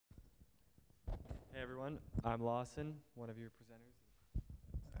everyone, I'm Lawson, one of your presenters.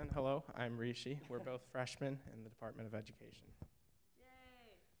 And hello, I'm Rishi. We're both freshmen in the Department of Education. Yay!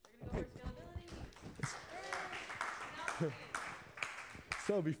 We're going to go over scalability. Yay!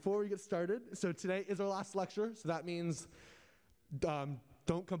 So before we get started, so today is our last lecture, so that means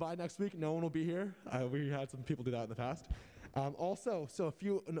don't come by next week. No one will be here. We had some people do that in the past. Also,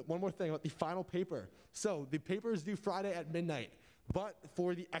 one more thing about the final paper. So the paper is due Friday at midnight, but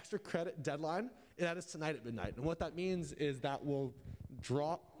for the extra credit deadline, that is tonight at midnight. And what that means is that we'll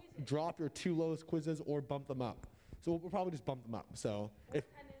drop your two lowest quizzes or bump them up. So we'll probably just bump them up. So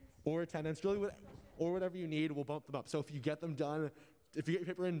or attendance, really, or whatever you need, we'll bump them up. So if you get them done, if you get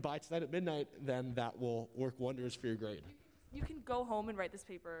your paper in by tonight at midnight, then that will work wonders for your grade. You can go home and write this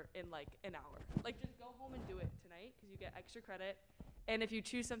paper in like an hour. Like just go home and do it tonight because you get extra credit. And if you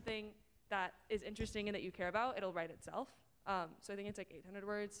choose something that is interesting and that you care about, it'll write itself. So I think it's like 800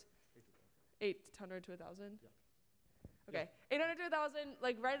 words. 800 to 1,000? Yeah. Okay, yeah. 800 to 1,000,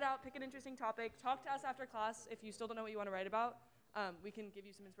 like write it out, pick an interesting topic, talk to us after class if you still don't know what you want to write about. We can give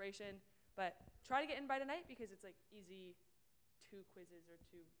you some inspiration, but try to get in by tonight because it's like easy 2 quizzes or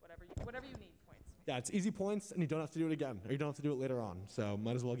 2, whatever you need points. Yeah, it's easy points, and you don't have to do it again, or you don't have to do it later on. So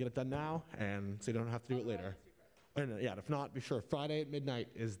might as well get it done now, and so you don't have to do it later. And yeah, if not, be sure Friday at midnight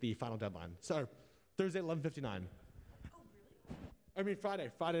is the final deadline. So Thursday at 11:59. Oh, really? I mean Friday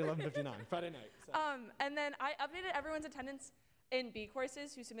 11:59, Friday night. So. And then I updated everyone's attendance in B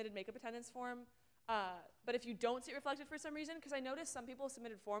courses who submitted makeup attendance form. But if you don't see it reflected for some reason, because I noticed some people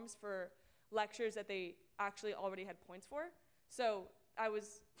submitted forms for lectures that they actually already had points for. So I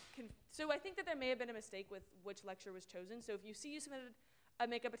think that there may have been a mistake with which lecture was chosen. So if you see you submitted a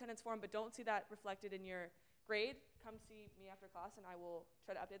makeup attendance form but don't see that reflected in your grade, come see me after class and I will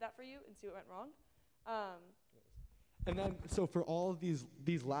try to update that for you and see what went wrong. And then, so for all of these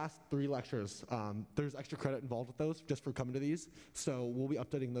last 3 lectures, there's extra credit involved with those just for coming to these. So we'll be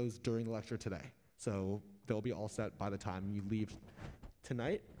updating those during the lecture today. So they'll be all set by the time you leave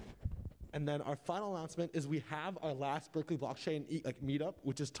tonight. And then our final announcement is we have our last Berkeley blockchain meetup,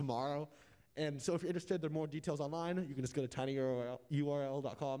 which is tomorrow. And so if you're interested, there are more details online. You can just go to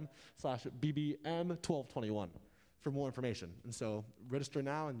tinyurl.com/bbm1221 for more information. And so register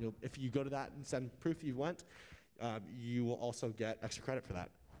now, and if you go to that and send proof you went, you will also get extra credit for that.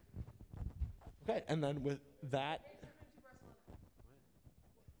 Okay, and then with that.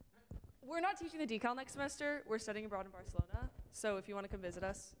 We're not teaching the decal next semester. We're studying abroad in Barcelona. So if you want to come visit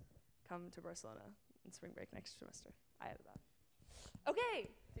us, come to Barcelona in spring break next semester. I added that.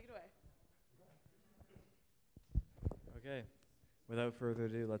 Okay, take it away. Okay, without further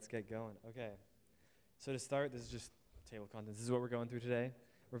ado, let's get going. Okay, so to start, this is just table of contents. This is what we're going through today.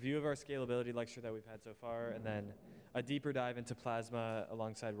 Review of our scalability lecture that we've had so far, and then a deeper dive into plasma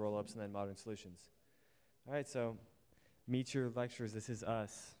alongside rollups and then modern solutions. All right, so meet your lecturers. This is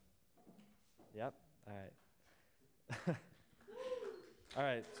us. Yep, all right. All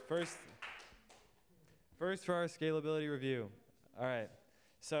right, first for our scalability review. All right,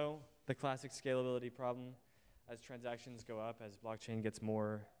 so the classic scalability problem, as transactions go up, as blockchain gets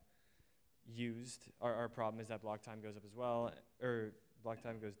more used, our problem is that block time goes up as well, or block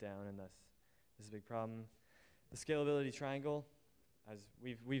time goes down, and thus this is a big problem. The scalability triangle, as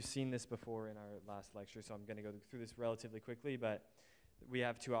we've seen this before in our last lecture, so I'm going to go through this relatively quickly, but we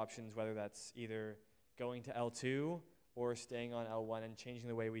have 2 options, whether that's either going to L2 or staying on L1 and changing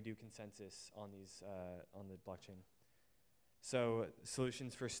the way we do consensus on these on the blockchain. So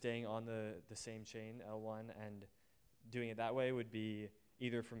solutions for staying on the same chain, L1, and doing it that way would be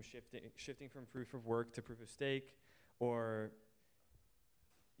either from shifting from proof of work to proof of stake, or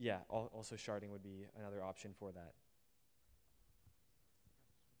yeah, also sharding would be another option for that.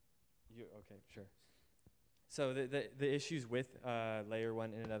 Okay, sure. So the issues with layer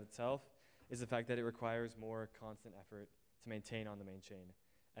 1 in and of itself is the fact that it requires more constant effort to maintain on the main chain.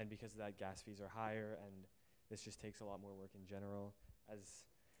 And because of that, gas fees are higher, and this just takes a lot more work in general. As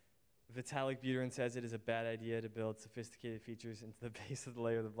Vitalik Buterin says, it is a bad idea to build sophisticated features into the base of the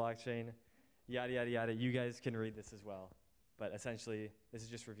layer of the blockchain. Yada, yada, yada. You guys can read this as well. But essentially, this is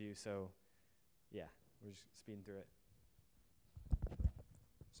just review, so yeah, we're just speeding through it.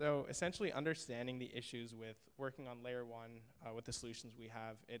 So essentially understanding the issues with working on layer 1 with the solutions we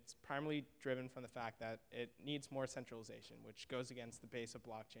have, it's primarily driven from the fact that it needs more centralization, which goes against the base of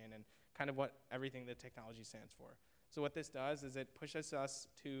blockchain and kind of what everything the technology stands for. So what this does is it pushes us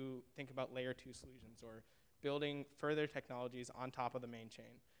to think about layer 2 solutions, or building further technologies on top of the main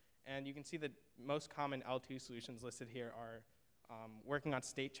chain. And you can see the most common L2 solutions listed here are working on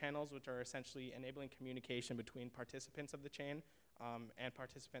state channels, which are essentially enabling communication between participants of the chain and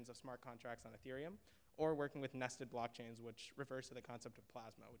participants of smart contracts on Ethereum, or working with nested blockchains, which refers to the concept of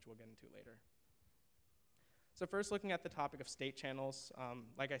plasma, which we'll get into later. So first, looking at the topic of state channels,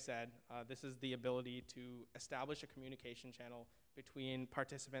 like I said, this is the ability to establish a communication channel between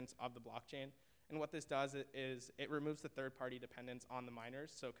participants of the blockchain. And what this does is it removes the third-party dependence on the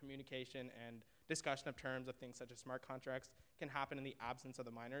miners, so communication and discussion of terms of things such as smart contracts can happen in the absence of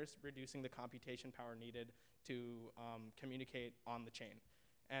the miners, reducing the computation power needed to communicate on the chain.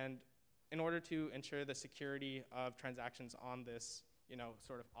 And in order to ensure the security of transactions on this,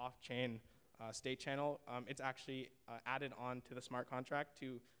 sort of off-chain state channel, it's actually added on to the smart contract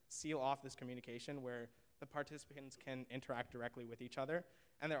to seal off this communication where the participants can interact directly with each other.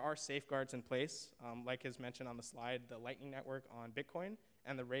 And there are safeguards in place, like is mentioned on the slide. The Lightning Network on Bitcoin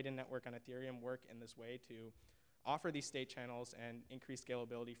and the Raiden Network on Ethereum work in this way to offer these state channels and increase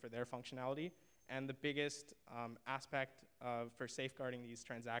scalability for their functionality. And the biggest aspect for safeguarding these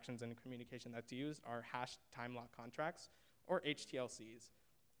transactions and communication that's used are hashed time lock contracts, or HTLCs.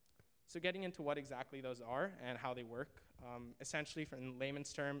 So getting into what exactly those are and how they work, essentially, in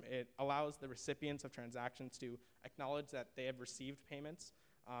layman's term, it allows the recipients of transactions to acknowledge that they have received payments,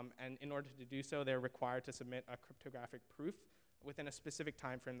 and in order to do so, they're required to submit a cryptographic proof within a specific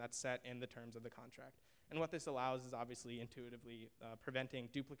time frame that's set in the terms of the contract. And what this allows is obviously intuitively preventing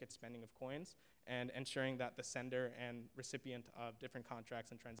duplicate spending of coins and ensuring that the sender and recipient of different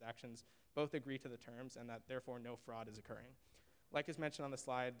contracts and transactions both agree to the terms and that therefore no fraud is occurring. Like is mentioned on the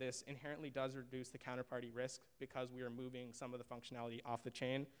slide, this inherently does reduce the counterparty risk because we are moving some of the functionality off the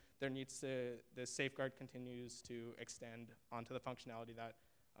chain. The safeguard continues to extend onto the functionality that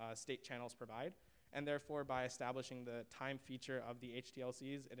state channels provide. And therefore, by establishing the time feature of the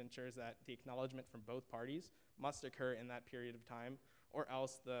HTLCs, it ensures that the acknowledgement from both parties must occur in that period of time, or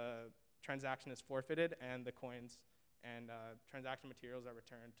else the transaction is forfeited and the coins and transaction materials are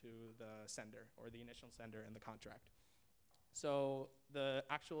returned to the sender, or the initial sender in the contract. So the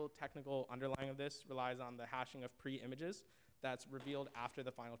actual technical underlying of this relies on the hashing of pre-images that's revealed after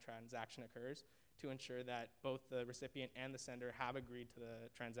the final transaction occurs to ensure that both the recipient and the sender have agreed to the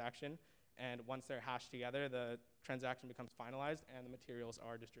transaction. And once they're hashed together, the transaction becomes finalized and the materials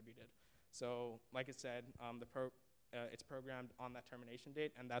are distributed. So like I said, it's programmed on that termination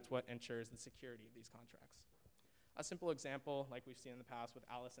date, and that's what ensures the security of these contracts. A simple example, like we've seen in the past with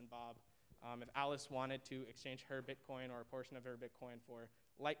Alice and Bob, if Alice wanted to exchange her Bitcoin or a portion of her Bitcoin for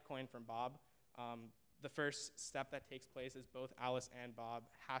Litecoin from Bob, the first step that takes place is both Alice and Bob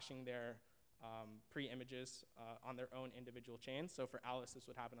hashing their pre-images on their own individual chains. So for Alice, this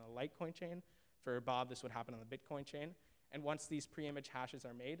would happen on the Litecoin chain. For Bob, this would happen on the Bitcoin chain. And once these pre-image hashes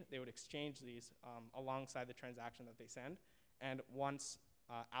are made, they would exchange these alongside the transaction that they send. And once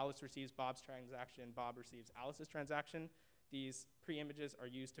Alice receives Bob's transaction, Bob receives Alice's transaction, these pre-images are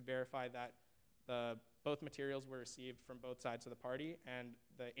used to verify that both materials were received from both sides of the party, and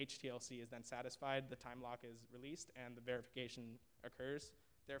the HTLC is then satisfied, the time lock is released, and the verification occurs,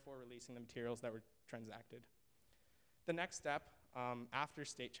 therefore releasing the materials that were transacted. The next step after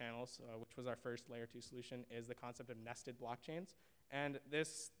state channels, which was our first layer 2 solution, is the concept of nested blockchains. And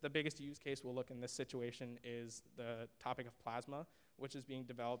the biggest use case we'll look in this situation is the topic of plasma, which is being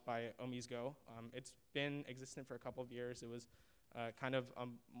developed by OmiseGo. It's been existent for a couple of years. It was kind of a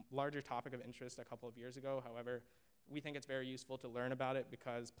larger topic of interest a couple of years ago. However, we think it's very useful to learn about it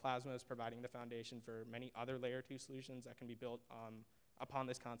because plasma is providing the foundation for many other layer 2 solutions that can be built upon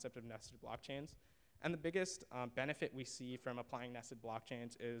this concept of nested blockchains. And the biggest benefit we see from applying nested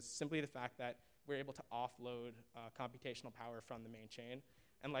blockchains is simply the fact that we're able to offload computational power from the main chain.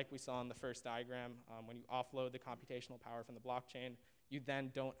 And like we saw in the first diagram, when you offload the computational power from the blockchain, you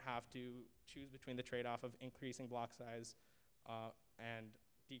then don't have to choose between the trade-off of increasing block size and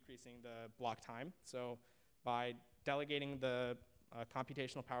decreasing the block time. So by delegating the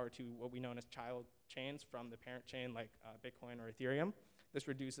computational power to what we know as child chains from the parent chain like Bitcoin or Ethereum, this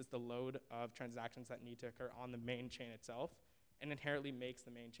reduces the load of transactions that need to occur on the main chain itself and inherently makes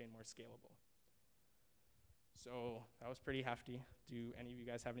the main chain more scalable. So that was pretty hefty. Do any of you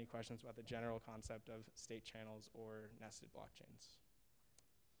guys have any questions about the general concept of state channels or nested blockchains?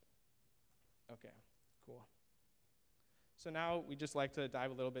 Okay, cool. So now we'd just like to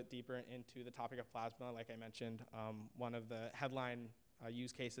dive a little bit deeper into the topic of plasma. Like I mentioned, one of the headline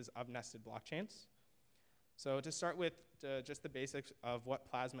use cases of nested blockchains. So to start with just the basics of what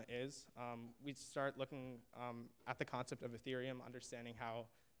plasma is, we start looking at the concept of Ethereum, understanding how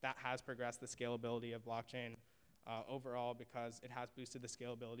that has progressed the scalability of blockchain overall because it has boosted the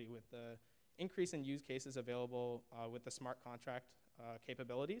scalability with the increase in use cases available with the smart contract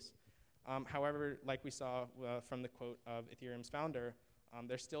capabilities. However, like we saw from the quote of Ethereum's founder,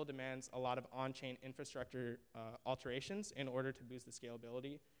 there still demands a lot of on-chain infrastructure alterations in order to boost the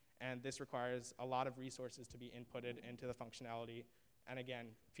scalability. And this requires a lot of resources to be inputted into the functionality, and again,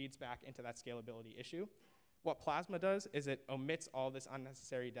 feeds back into that scalability issue. What Plasma does is it omits all this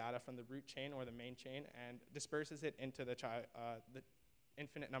unnecessary data from the root chain or the main chain and disperses it into the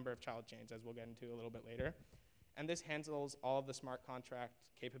infinite number of child chains, as we'll get into a little bit later. And this handles all of the smart contract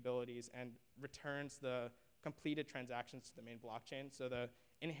capabilities and returns the completed transactions to the main blockchain. So the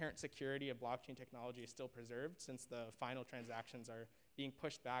inherent security of blockchain technology is still preserved since the final transactions are being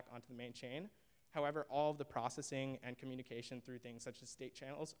pushed back onto the main chain. However, all of the processing and communication through things such as state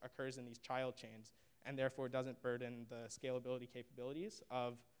channels occurs in these child chains and therefore doesn't burden the scalability capabilities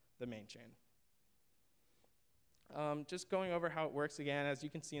of the main chain. Just going over how it works again, as you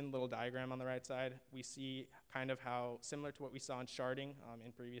can see in the little diagram on the right side, we see kind of how, similar to what we saw in sharding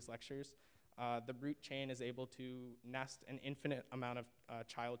in previous lectures, the root chain is able to nest an infinite amount of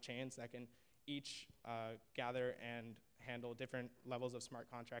child chains that can each gather and handle different levels of smart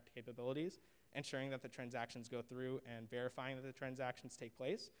contract capabilities, ensuring that the transactions go through and verifying that the transactions take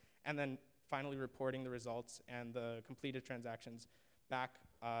place, and then finally reporting the results and the completed transactions back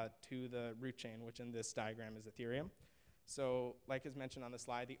to the root chain, which in this diagram is Ethereum. So like is mentioned on the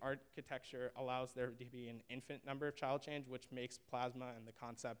slide, the architecture allows there to be an infinite number of child chains, which makes Plasma and the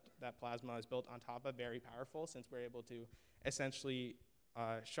concept that Plasma is built on top of very powerful, since we're able to essentially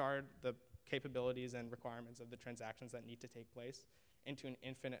shard the capabilities and requirements of the transactions that need to take place into an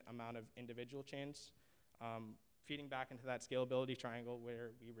infinite amount of individual chains, feeding back into that scalability triangle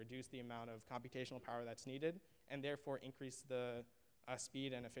where we reduce the amount of computational power that's needed and therefore increase the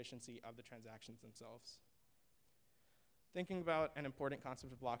speed and efficiency of the transactions themselves. Thinking about an important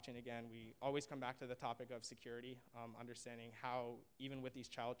concept of blockchain again, we always come back to the topic of security, understanding how, even with these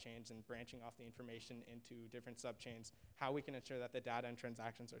child chains and branching off the information into different subchains, how we can ensure that the data and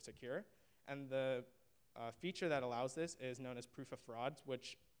transactions are secure. And the feature that allows this is known as proof of frauds,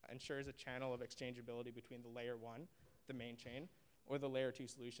 which ensures a channel of exchangeability between the layer 1, the main chain, or the layer 2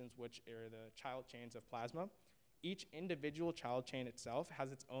 solutions, which are the child chains of Plasma. Each individual child chain itself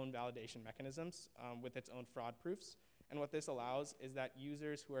has its own validation mechanisms with its own fraud proofs. And what this allows is that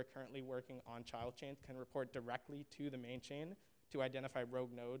users who are currently working on child chains can report directly to the main chain to identify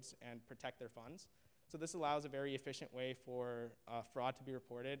rogue nodes and protect their funds. So this allows a very efficient way for fraud to be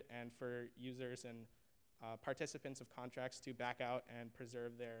reported and for users and participants of contracts to back out and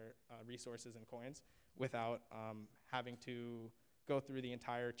preserve their resources and coins without having to go through the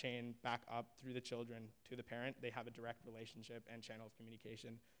entire chain back up through the children to the parent. They have a direct relationship and channel of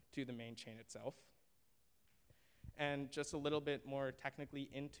communication to the main chain itself. And just a little bit more technically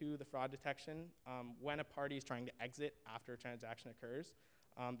into the fraud detection, when a party is trying to exit after a transaction occurs,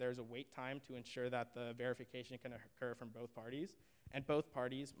 there's a wait time to ensure that the verification can occur from both parties. And both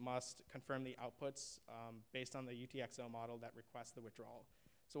parties must confirm the outputs based on the UTXO model that requests the withdrawal.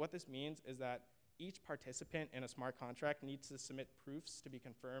 So what this means is that each participant in a smart contract needs to submit proofs to be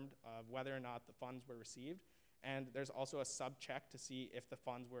confirmed of whether or not the funds were received. And there's also a sub-check to see if the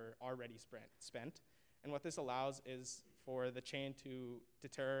funds were already spent. And what this allows is for the chain to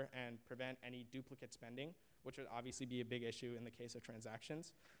deter and prevent any duplicate spending, which would obviously be a big issue in the case of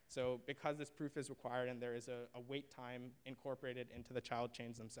transactions. So because this proof is required and there is a wait time incorporated into the child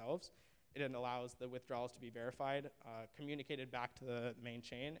chains themselves, it allows the withdrawals to be verified, communicated back to the main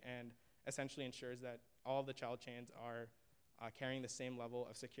chain, and essentially ensures that all of the child chains are carrying the same level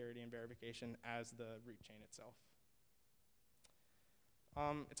of security and verification as the root chain itself.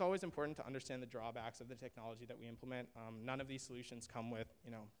 It's always important to understand the drawbacks of the technology that we implement. None of these solutions come with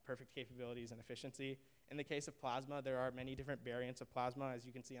perfect capabilities and efficiency. In the case of Plasma, there are many different variants of Plasma. As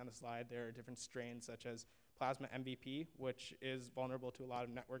you can see on the slide, there are different strains such as Plasma MVP, which is vulnerable to a lot of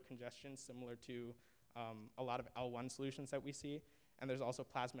network congestion, similar to a lot of L1 solutions that we see. And there's also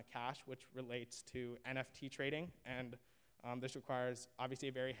Plasma Cash, which relates to NFT trading. And this requires, obviously,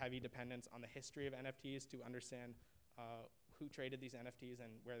 a very heavy dependence on the history of NFTs to understand who traded these NFTs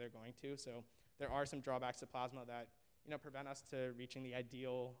and where they're going to. So there are some drawbacks to Plasma that prevent us to reaching the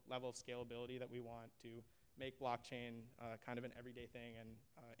ideal level of scalability that we want to make blockchain kind of an everyday thing and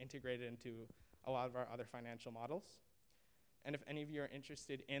integrate it into a lot of our other financial models. And if any of you are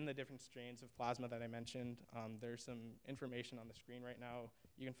interested in the different strains of Plasma that I mentioned, there's some information on the screen right now.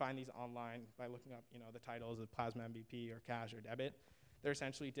 You can find these online by looking up the titles of Plasma MVP or Cash or Debit. They're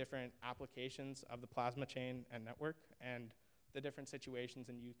essentially different applications of the Plasma chain and network and the different situations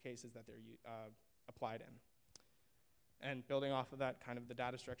and use cases that they're applied in. and building off of that, kind of the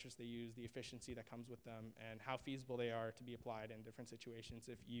data structures they use, the efficiency that comes with them, and how feasible they are to be applied in different situations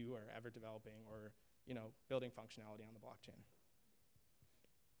if you are ever developing or building functionality on the blockchain.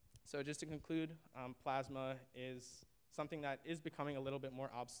 So just to conclude, Plasma is something that is becoming a little bit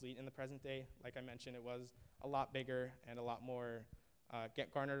more obsolete in the present day. Like I mentioned, it was a lot bigger and a lot more,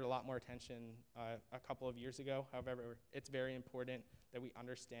 garnered a lot more attention a couple of years ago. However, it's very important that we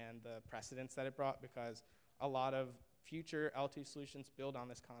understand the precedents that it brought, because a lot of future L2 solutions build on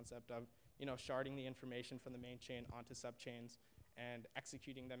this concept of sharding the information from the main chain onto subchains and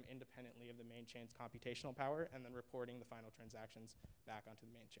executing them independently of the main chain's computational power, and then reporting the final transactions back onto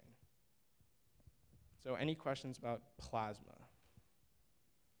the main chain. So any questions about Plasma?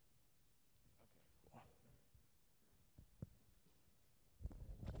 Okay,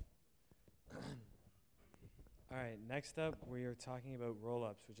 cool. All right, next up, we are talking about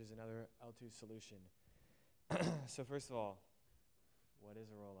Rollups, which is another L2 solution. So first of all, what is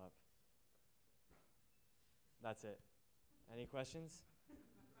a rollup? That's it. Any questions?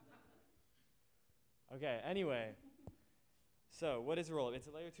 Okay, anyway. So what is a rollup? It's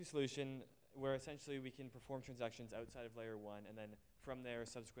a layer 2 solution where essentially we can perform transactions outside of layer 1, and then from there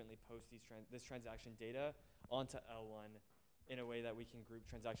subsequently post this transaction data onto L1 in a way that we can group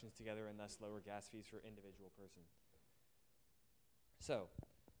transactions together and thus lower gas fees for individual person. So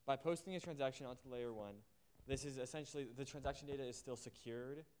by posting a transaction onto layer 1, this is essentially, the transaction data is still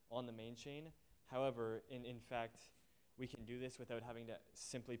secured on the main chain. However, in fact, we can do this without having to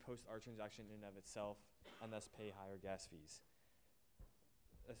simply post our transaction in and of itself and thus pay higher gas fees.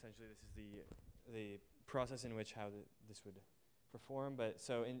 Essentially, this is the process in which how this would perform. But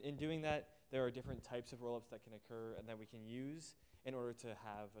so in doing that, there are different types of rollups that can occur and that we can use in order to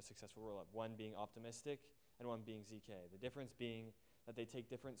have a successful rollup. One being optimistic and one being ZK. The difference being that they take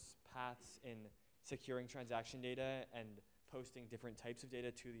different paths in securing transaction data and posting different types of data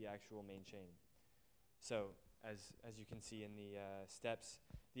to the actual main chain. So as you can see in the steps,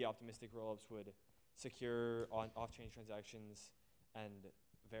 the optimistic rollups would secure off-chain transactions and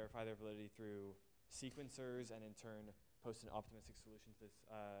verify their validity through sequencers, and in turn post an optimistic solution to this,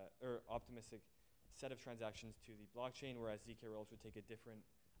 or optimistic set of transactions to the blockchain, whereas ZK rollups would take a different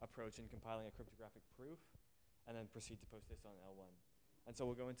approach in compiling a cryptographic proof and then proceed to post this on L1. And so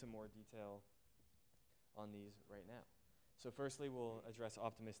we'll go into more detail on these right now. So firstly, we'll address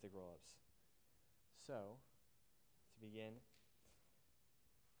optimistic rollups. So to begin,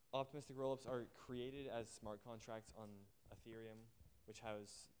 optimistic rollups are created as smart contracts on Ethereum, which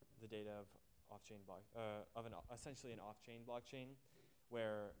house the data of off-chain essentially an off-chain blockchain,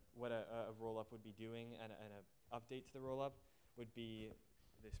 where what a rollup would be doing and an update to the rollup would be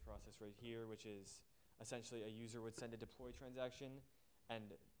this process right here, which is essentially a user would send a deploy transaction, and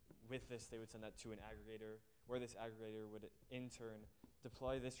with this they would send that to an aggregator, where this aggregator would in turn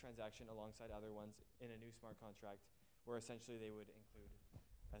deploy this transaction alongside other ones in a new smart contract, where essentially they would include,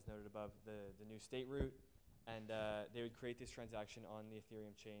 as noted above, the new state root, and they would create this transaction on the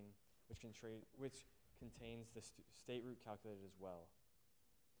Ethereum chain, which contains the state root calculated as well.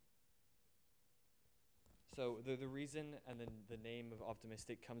 So the reason and then the name of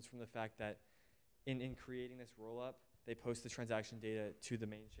optimistic comes from the fact that in creating this rollup, they post the transaction data to the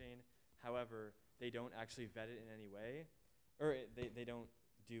main chain. However, they don't actually vet it in any way, or they don't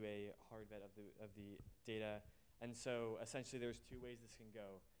do a hard vet of the data. And so essentially there's two ways this can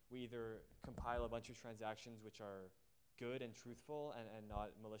go. We either compile a bunch of transactions which are good and truthful and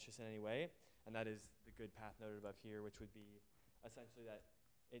not malicious in any way, and that is the good path noted above here, which would be essentially that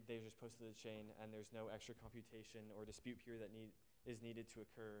they're just posted to the chain and there's no extra computation or dispute period that is needed to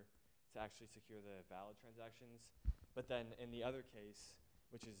occur to actually secure the valid transactions. But then in the other case,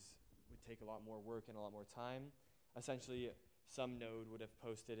 which would take a lot more work and a lot more time, essentially some node would have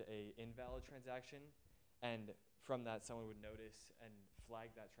posted a invalid transaction, and from that someone would notice and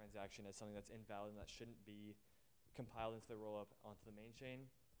flag that transaction as something that's invalid and that shouldn't be compiled into the rollup onto the main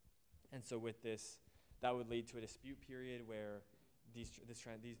chain. And so with this, that would lead to a dispute period where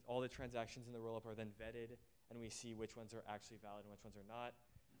all the transactions in the rollup are then vetted, and we see which ones are actually valid and which ones are not.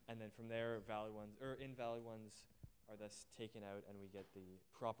 And then from there, valid ones or invalid ones are thus taken out, and we get the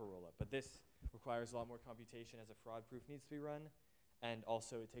proper rollup. But this requires a lot more computation, as a fraud proof needs to be run, and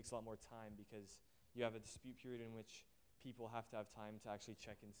also it takes a lot more time because you have a dispute period in which people have to have time to actually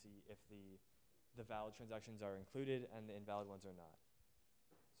check and see if the valid transactions are included and the invalid ones are not.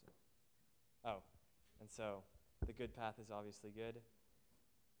 And so the good path is obviously good,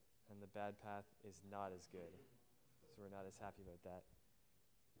 and the bad path is not as good. So we're not as happy about that.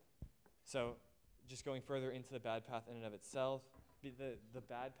 So just going further into the bad path in and of itself, the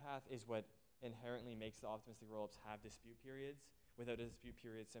bad path is what inherently makes the optimistic rollups have dispute periods. Without a dispute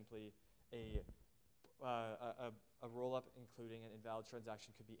period, simply a rollup including an invalid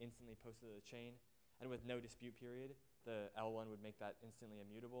transaction could be instantly posted to the chain. And with no dispute period, the L1 would make that instantly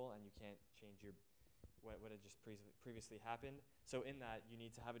immutable, and you can't change what had just previously happened. So in that, you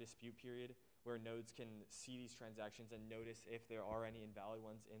need to have a dispute period where nodes can see these transactions and notice if there are any invalid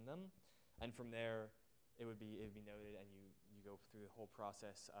ones in them. And from there, it would be noted, and you go through the whole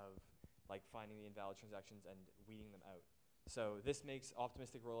process of like finding the invalid transactions and weeding them out. So this makes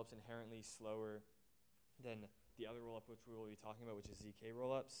optimistic rollups inherently slower than the other rollup which we will be talking about, which is ZK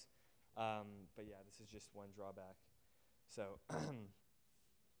rollups. But yeah, this is just one drawback. So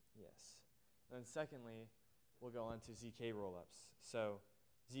yes. And then secondly, we'll go on to ZK rollups. So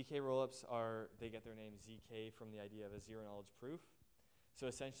ZK rollups they get their name ZK from the idea of a zero knowledge proof. So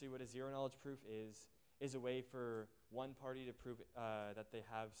essentially what a zero knowledge proof is a way for one party to prove that they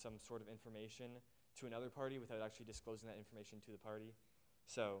have some sort of information to another party without actually disclosing that information to the party.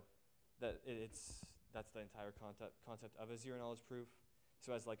 So that's the entire concept of a zero knowledge proof.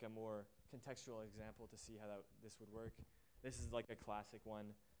 So as like a more contextual example to see how this would work, this is like a classic one.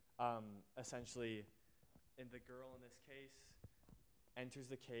 Essentially, the girl in this case enters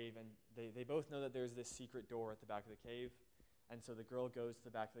the cave, and they both know that there's this secret door at the back of the cave. And so the girl goes to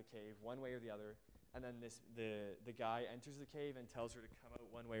the back of the cave one way or the other, and then the guy enters the cave and tells her to come out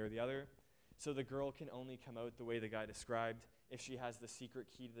one way or the other. So the girl can only come out the way the guy described if she has the secret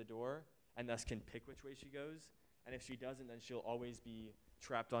key to the door, and thus can pick which way she goes. And if she doesn't, then she'll always be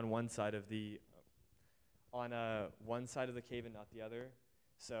trapped on one side of the cave and not the other.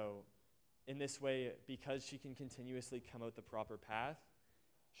 So in this way, because she can continuously come out the proper path,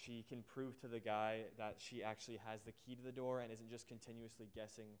 she can prove to the guy that she actually has the key to the door and isn't just continuously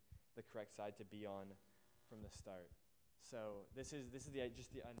guessing the correct side to be on from the start. So this is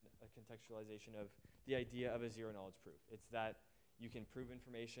a contextualization of the idea of a zero knowledge proof. It's that you can prove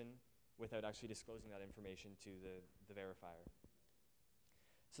information without actually disclosing that information to the verifier.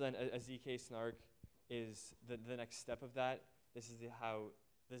 So then a ZK snark is the next step of that. This is how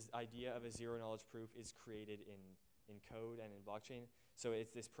this idea of a zero knowledge proof is created in code and in blockchain. So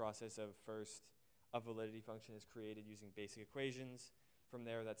it's this process of first a validity function is created using basic equations. From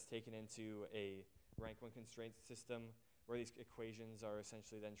there, that's taken into a rank 1 constraint system where these equations are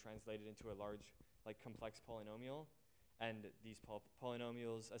essentially then translated into a large, like, complex polynomial. And these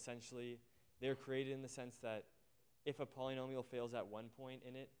polynomials, essentially, they're created in the sense that if a polynomial fails at one point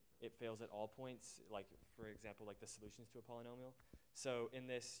in it, it fails at all points, like, for example, like the solutions to a polynomial. So in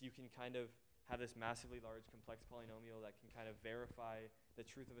this, you can kind of have this massively large complex polynomial that can kind of verify the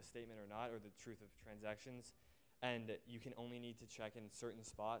truth of a statement or not, or the truth of transactions. And you can only need to check in certain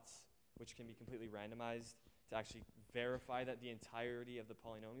spots, which can be completely randomized, to actually verify that the entirety of the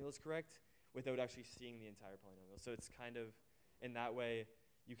polynomial is correct without actually seeing the entire polynomial. So it's kind of, in that way,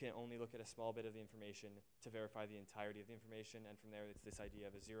 you can only look at a small bit of the information to verify the entirety of the information. And from there, it's this idea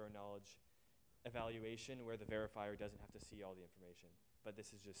of a zero knowledge evaluation where the verifier doesn't have to see all the information. But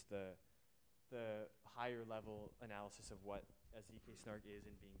this is just the higher level analysis of what a ZK snark is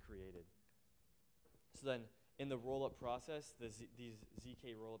and being created. So then in the rollup process, these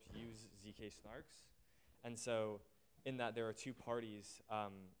ZK rollups use ZK snarks. And so in that, there are two parties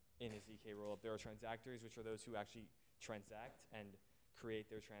in a ZK rollup. There are transactors, which are those who actually transact and create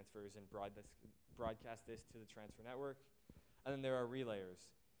their transfers and broadcast this to the transfer network. And then there are relayers,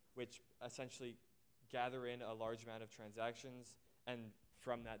 which essentially gather in a large amount of transactions, and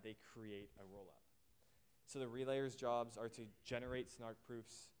from that they create a rollup. So the relayers' jobs are to generate snark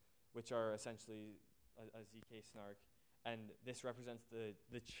proofs, which are essentially a ZK snark, and this represents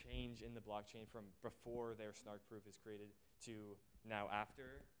the change in the blockchain from before their snark proof is created to now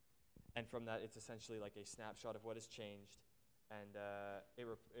after. And from that, it's essentially like a snapshot of what has changed, and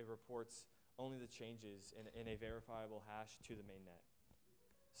it reports only the changes in a verifiable hash to the mainnet.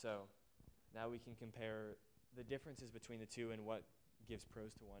 So now we can compare the differences between the two and what gives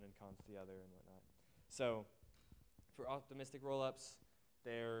pros to one and cons to the other and whatnot. So for optimistic rollups,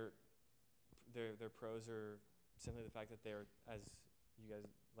 their pros are simply the fact that they're, as you guys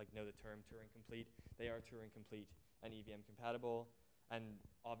know the term Turing complete, they are Turing complete and EVM compatible. And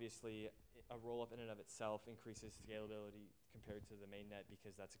obviously, a rollup in and of itself increases scalability compared to the mainnet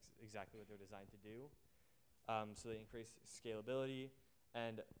because that's exactly what they're designed to do. So they increase scalability,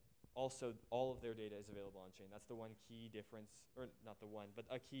 and also all of their data is available on chain. That's the one key difference, or not the one, but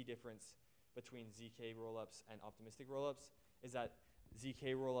a key difference between ZK rollups and optimistic rollups is that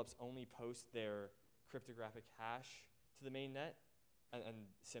ZK rollups only post their cryptographic hash to the mainnet, and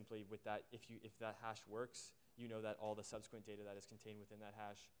simply with that, if that hash works, you know that all the subsequent data that is contained within that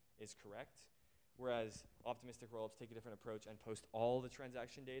hash is correct. Whereas optimistic rollups take a different approach and post all the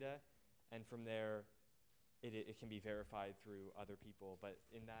transaction data, and from there, it can be verified through other people. But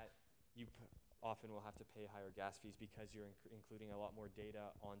in that, you often will have to pay higher gas fees because you're including a lot more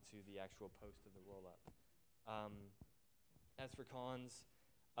data onto the actual post of the rollup. As for cons,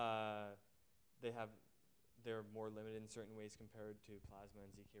 they're more limited in certain ways compared to Plasma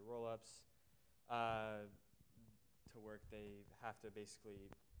and ZK rollups. To work, they have to basically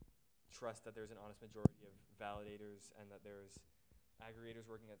trust that there's an honest majority of validators and that there's aggregators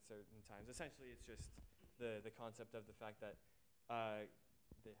working at certain times. Essentially, it's just the concept of the fact that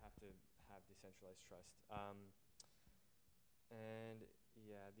they have to have decentralized trust. And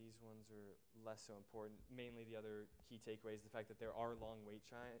yeah, these ones are less so important. Mainly the other key takeaway is the fact that there are long wait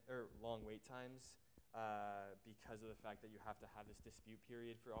times because of the fact that you have to have this dispute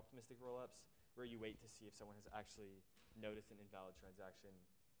period for optimistic rollups, where you wait to see if someone has actually noticed an invalid transaction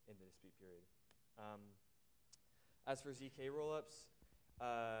in the dispute period. As for ZK rollups,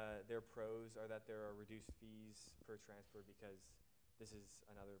 their pros are that there are reduced fees per transfer, because this is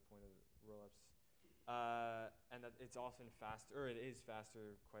another point of rollups. And that it's often faster, or it is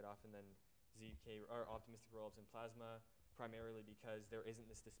faster quite often than ZK or optimistic rollups in Plasma, primarily because there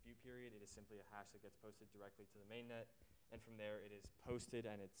isn't this dispute period. It is simply a hash that gets posted directly to the mainnet, and from there it is posted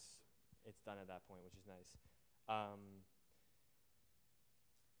and it's done at that point, which is nice.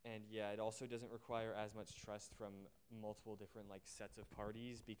 And yeah, it also doesn't require as much trust from multiple different sets of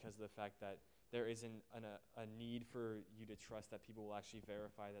parties, because of the fact that there isn't a need for you to trust that people will actually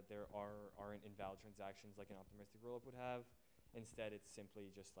verify that there aren't invalid transactions like an optimistic rollup would have. Instead, it's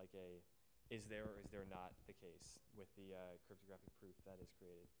simply just like is there or is there not the case with the cryptographic proof that is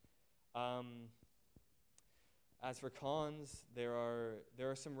created. As for cons, there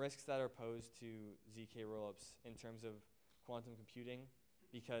are some risks that are posed to ZK rollups in terms of quantum computing,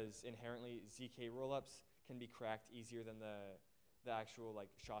 because inherently ZK rollups can be cracked easier than the actual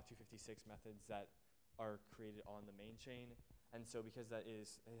SHA-256 methods that are created on the main chain. And so because it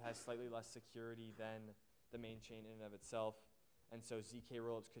has slightly less security than the main chain in and of itself, and so ZK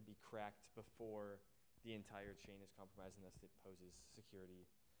rollups could be cracked before the entire chain is compromised, and thus it poses security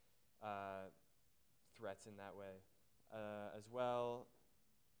threats in that way. As well,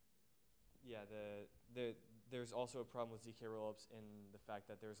 yeah, there's also a problem with ZK rollups in the fact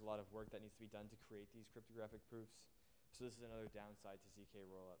that there's a lot of work that needs to be done to create these cryptographic proofs. So this is another downside to ZK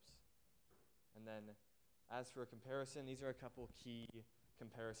rollups. And then as for a comparison, these are a couple key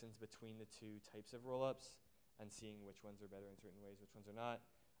comparisons between the two types of rollups and seeing which ones are better in certain ways, which ones are not.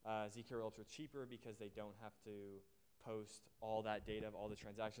 ZK rollups are cheaper because they don't have to post all that data of all the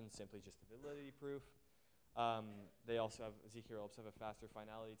transactions, simply just the validity proof. They also have, ZK rollups have a faster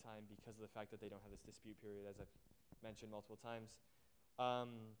finality time because of the fact that they don't have this dispute period, as I've mentioned multiple times.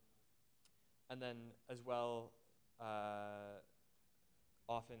 And then as well,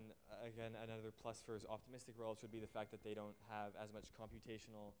 often, again, another plus for optimistic rollups would be the fact that they don't have as much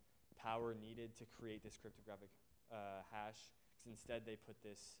computational power needed to create this cryptographic hash, because instead they put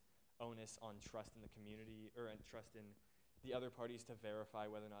this onus on trust in the community, or trust in the other parties to verify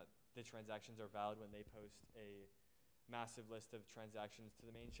whether or not the transactions are valid when they post a massive list of transactions to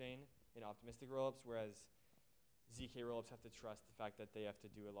the main chain in optimistic rollups, whereas ZK rollups have to trust the fact that they have to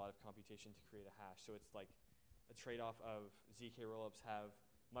do a lot of computation to create a hash. So it's like a trade-off of ZK rollups have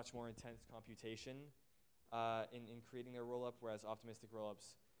much more intense computation in creating their rollup, whereas optimistic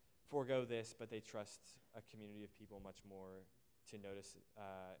rollups forego this, but they trust a community of people much more to notice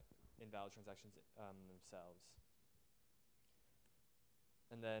invalid transactions themselves.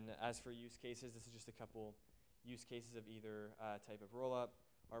 And then as for use cases, this is just a couple use cases of either type of rollup: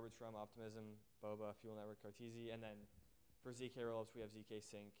 Arbitrum, Optimism, Boba, Fuel Network, Cartesi. And then for ZK rollups, we have ZK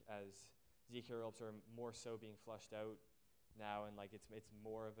Sync, as ZK rollups are more so being flushed out now, and it's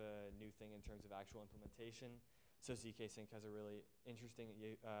more of a new thing in terms of actual implementation. So ZK Sync has a really interesting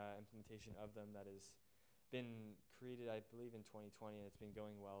implementation of them that has been created, I believe, in 2020, and it's been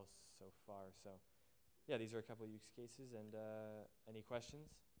going well so far. So yeah, these are a couple of use cases, and any questions?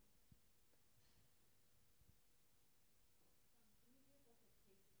 Can you give a case example as to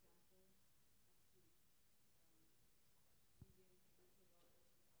using a ZK rollup versus an optimistic rollup to get out of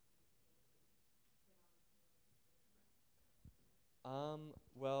the situation?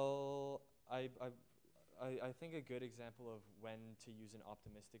 Well, I think a good example of when to use an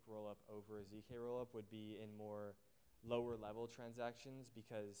optimistic rollup over a ZK rollup would be in more lower level transactions,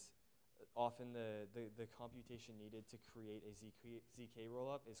 because often the computation needed to create a ZK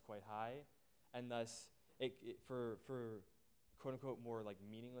rollup is quite high, and thus for quote unquote more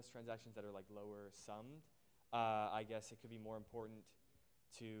meaningless transactions that are lower summed, I guess it could be more important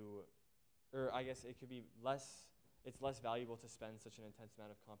to, or I guess it could be it's less valuable to spend such an intense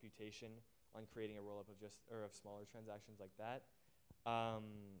amount of computation on creating a rollup of smaller transactions like that. But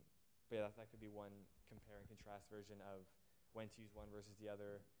yeah, that could be one compare and contrast version of when to use one versus the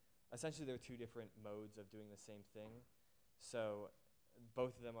other. Essentially, there are two different modes of doing the same thing. So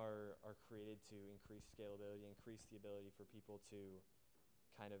both of them are created to increase scalability, increase the ability for people to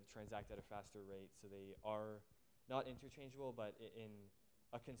kind of transact at a faster rate. So they are not interchangeable, but in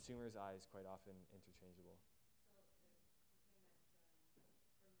a consumer's eyes, quite often interchangeable.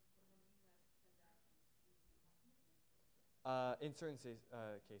 In certain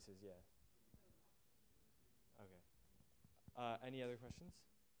cases, yeah. Okay. Any other questions?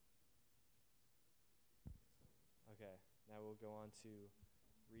 Okay. Now we'll go on to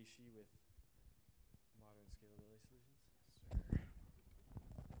Rishi with modern scalability solutions.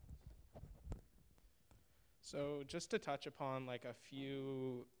 So just to touch upon like a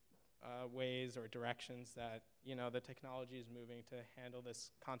few ways or directions that the technology is moving to handle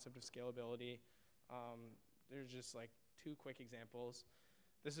this concept of scalability. There's just like 2 quick examples.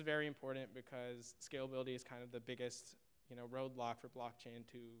 This is very important because scalability is kind of the biggest roadblock for blockchain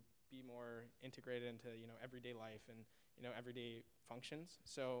to be more integrated into everyday life and everyday functions.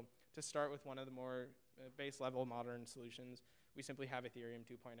 So to start with one of the more base level modern solutions, we simply have Ethereum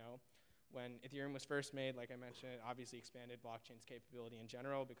 2.0. When Ethereum was first made, like I mentioned, it obviously expanded blockchain's capability in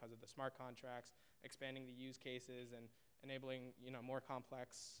general because of the smart contracts, expanding the use cases and enabling more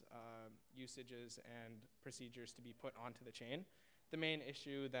complex usages and procedures to be put onto the chain. The main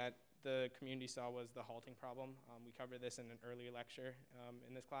issue that the community saw was the halting problem. We covered this in an earlier lecture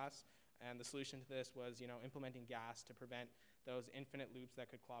in this class, and the solution to this was implementing gas to prevent those infinite loops that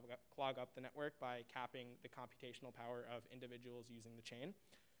could clog up the network by capping the computational power of individuals using the chain.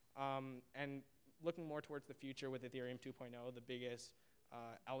 And looking more towards the future with Ethereum 2.0, the biggest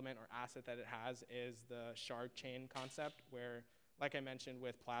element or asset that it has is the shard chain concept, where, like I mentioned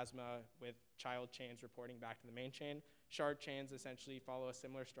with Plasma, with child chains reporting back to the main chain, shard chains essentially follow a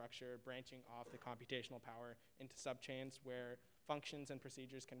similar structure, branching off the computational power into subchains where functions and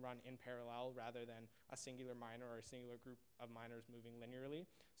procedures can run in parallel rather than a singular miner or a singular group of miners moving linearly.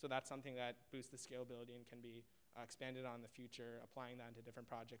 So that's something that boosts the scalability and can be expanded on in the future, applying that into different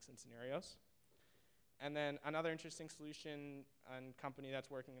projects and scenarios. And then another interesting solution and company that's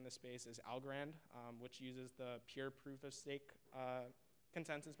working in this space is Algorand, which uses the pure proof of stake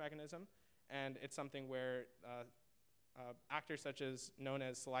consensus mechanism. And it's something where actors such as known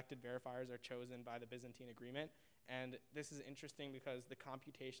as selected verifiers are chosen by the Byzantine agreement. And this is interesting because the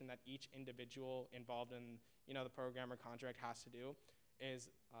computation that each individual involved in the program or contract has to do is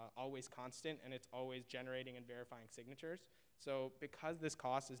always constant, and it's always generating and verifying signatures. So because this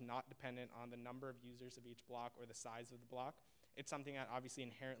cost is not dependent on the number of users of each block or the size of the block, it's something that obviously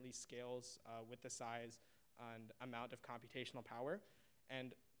inherently scales with the size and amount of computational power.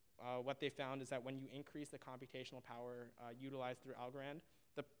 And what they found is that when you increase the computational power utilized through Algorand,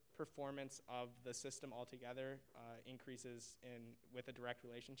 the performance of the system altogether increases with a direct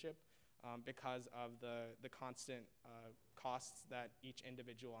relationship because of the constant costs that each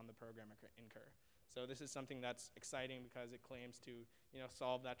individual on the program incur. So this is something that's exciting because it claims to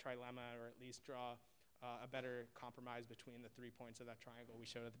solve that trilemma, or at least draw a better compromise between the 3 points of that triangle we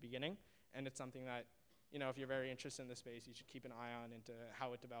showed at the beginning. And it's something that if you're very interested in the space, you should keep an eye on into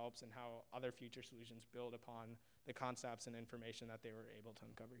how it develops and how other future solutions build upon the concepts and information that they were able to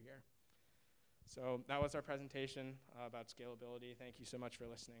uncover here. So that was our presentation about scalability. Thank you so much for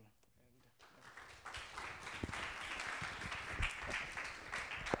listening.